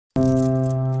Welcome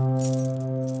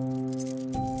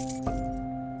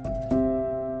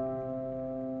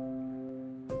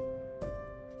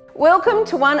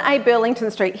to 1A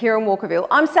Burlington Street here in Walkerville.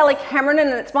 I'm Sally Cameron and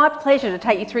it's my pleasure to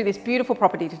take you through this beautiful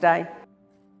property today.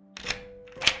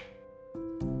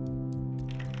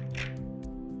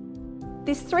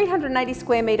 This 380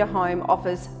 square metre home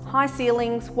offers high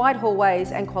ceilings, wide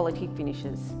hallways and quality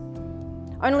finishes.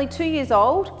 Only 2 years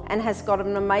old and has got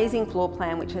an amazing floor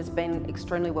plan which has been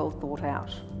extremely well thought out.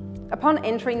 Upon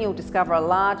entering, you'll discover a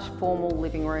large formal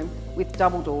living room with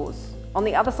double doors. On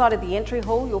the other side of the entry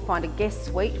hall, you'll find a guest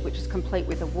suite which is complete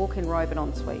with a walk-in robe and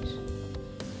ensuite.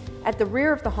 At the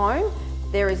rear of the home,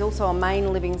 there is also a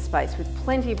main living space with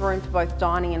plenty of room for both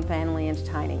dining and family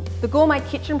entertaining. The gourmet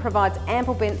kitchen provides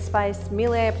ample vent space,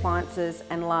 meal-air appliances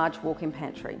and large walk-in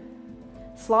pantry.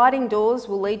 Sliding doors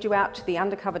will lead you out to the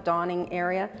undercover dining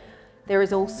area. There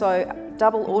is also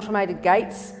double automated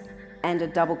gates and a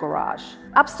double garage.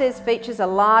 Upstairs features a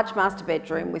large master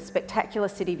bedroom with spectacular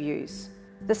city views.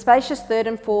 The spacious third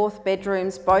and fourth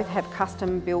bedrooms both have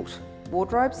custom-built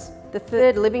wardrobes. The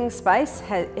third living space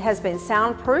has been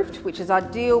soundproofed, which is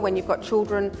ideal when you've got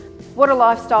children. What a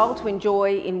lifestyle to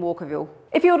enjoy in Walkerville.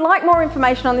 If you would like more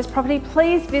information on this property,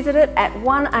 please visit it at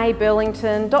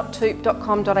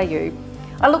 1aburlington.toop.com.au.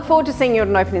 I look forward to seeing you at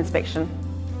an open inspection.